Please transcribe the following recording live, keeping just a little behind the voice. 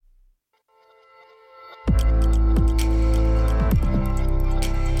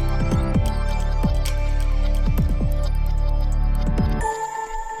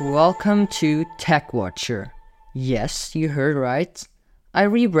Welcome to Tech Watcher. Yes, you heard right. I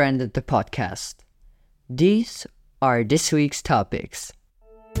rebranded the podcast. These are this week's topics.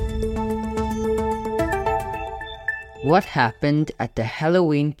 What happened at the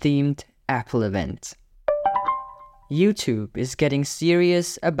Halloween-themed Apple event? YouTube is getting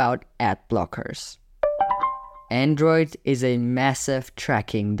serious about ad blockers. Android is a massive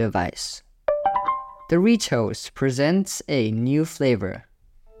tracking device. Doritos presents a new flavor.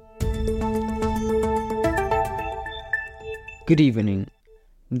 Good evening.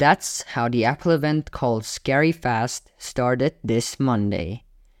 That's how the Apple event called Scary Fast started this Monday.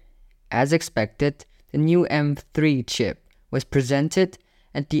 As expected, the new M3 chip was presented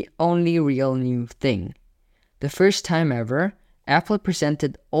and the only real new thing. The first time ever, Apple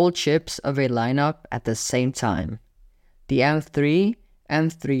presented all chips of a lineup at the same time. The M3,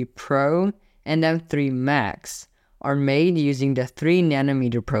 M3 Pro, and M3 Max are made using the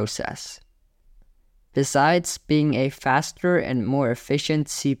 3nm process. Besides being a faster and more efficient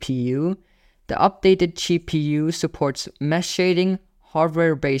CPU, the updated GPU supports mesh shading,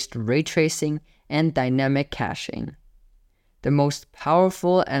 hardware-based ray tracing, and dynamic caching. The most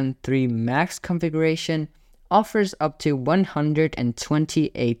powerful M3 Max configuration offers up to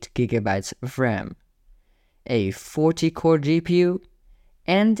 128GB of RAM, a 40-core GPU,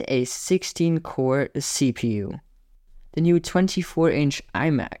 and a 16-core CPU. The new 24-inch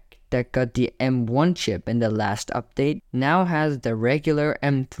iMac that got the M1 chip in the last update now has the regular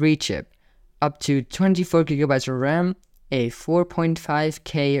M3 chip, up to 24GB of RAM, a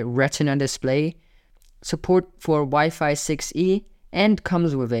 4.5K Retina display, support for Wi-Fi 6E, and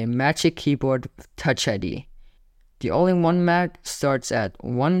comes with a Magic Keyboard with Touch ID. The all-in-one Mac starts at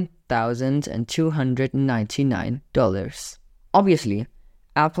 $1,299. Obviously,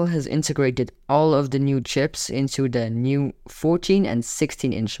 Apple has integrated all of the new chips into the new 14 and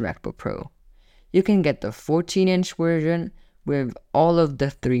 16-inch MacBook Pro. You can get the 14-inch version with all of the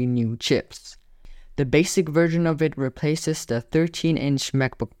 3 new chips. The basic version of it replaces the 13-inch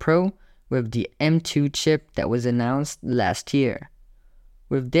MacBook Pro with the M2 chip that was announced last year.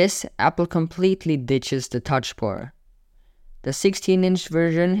 With this, Apple completely ditches the Touch Bar. The 16-inch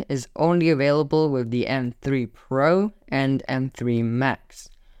version is only available with the M3 Pro and M3 Max.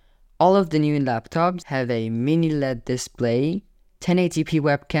 All of the new laptops have a mini LED display, 1080p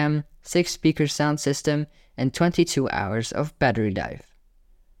webcam, 6-speaker sound system, and 22 hours of battery life.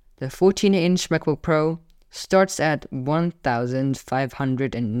 The 14-inch MacBook Pro starts at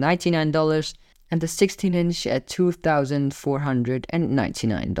 $1,599 and the 16-inch at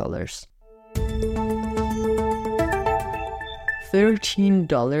 $2,499.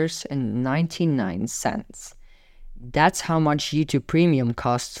 $13.99. That's how much YouTube Premium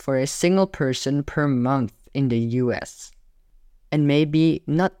costs for a single person per month in the US. And maybe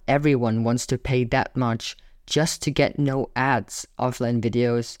not everyone wants to pay that much just to get no ads, offline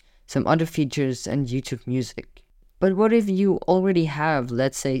videos, some other features, and YouTube Music. But what if you already have,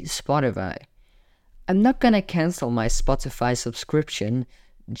 let's say, Spotify? I'm not gonna cancel my Spotify subscription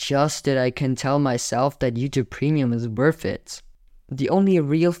just that I can tell myself that YouTube Premium is worth it. The only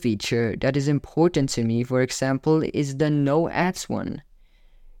real feature that is important to me, for example, is the no ads one.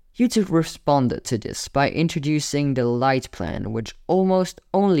 YouTube responded to this by introducing the Lite plan, which almost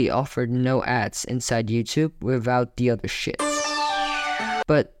only offered no ads inside YouTube without the other shit.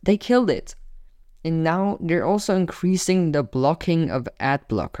 But they killed it. And now they're also increasing the blocking of ad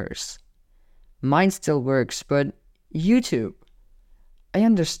blockers. Mine still works, but YouTube. I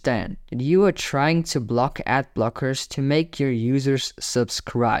understand that you are trying to block ad blockers to make your users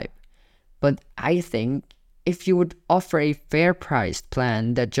subscribe, but I think if you would offer a fair-priced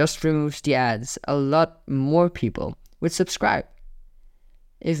plan that just removes the ads, a lot more people would subscribe.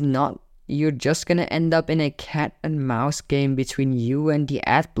 If not, you're just gonna end up in a cat and mouse game between you and the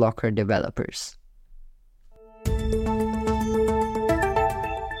ad blocker developers.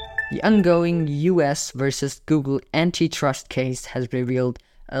 The ongoing US versus Google antitrust case has revealed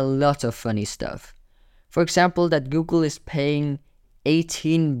a lot of funny stuff. For example, that Google is paying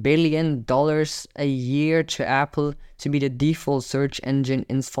 $18 billion a year to Apple to be the default search engine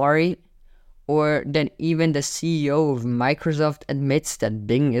in Safari, or that even the CEO of Microsoft admits that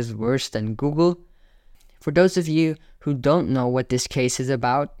Bing is worse than Google. For those of you who don't know what this case is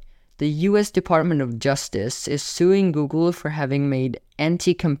about, the US Department of Justice is suing Google for having made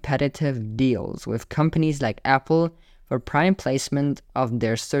anti-competitive deals with companies like Apple for prime placement of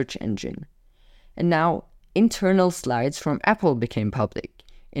their search engine. And now, internal slides from Apple became public,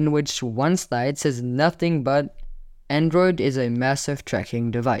 in which one slide says nothing but Android is a massive tracking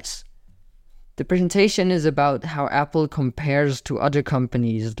device. The presentation is about how Apple compares to other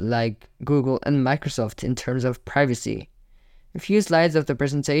companies like Google and Microsoft in terms of privacy. A few slides of the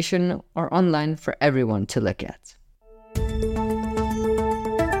presentation are online for everyone to look at.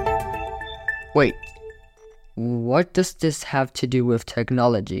 Wait, what does this have to do with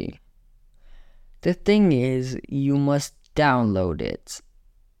technology? The thing is, you must download it.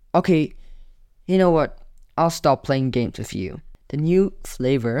 Okay, you know what? I'll stop playing games with you. The new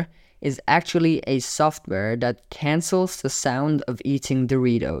flavor is actually a software that cancels the sound of eating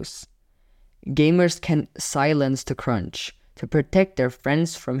Doritos. Gamers can silence the crunch to protect their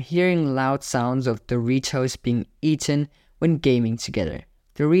friends from hearing loud sounds of Doritos being eaten when gaming together.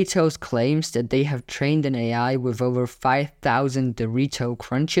 Doritos claims that they have trained an AI with over 5,000 Dorito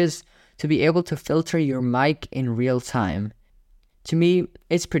crunches to be able to filter your mic in real time. To me,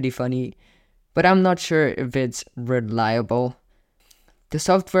 it's pretty funny, but I'm not sure if it's reliable. The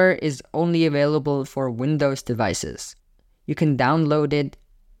software is only available for Windows devices. You can download it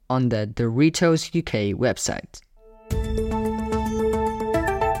on the Doritos UK website.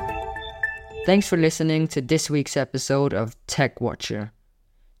 Thanks for listening to this week's episode of Tech Watcher.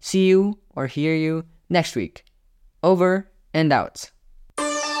 See you or hear you next week. Over and out.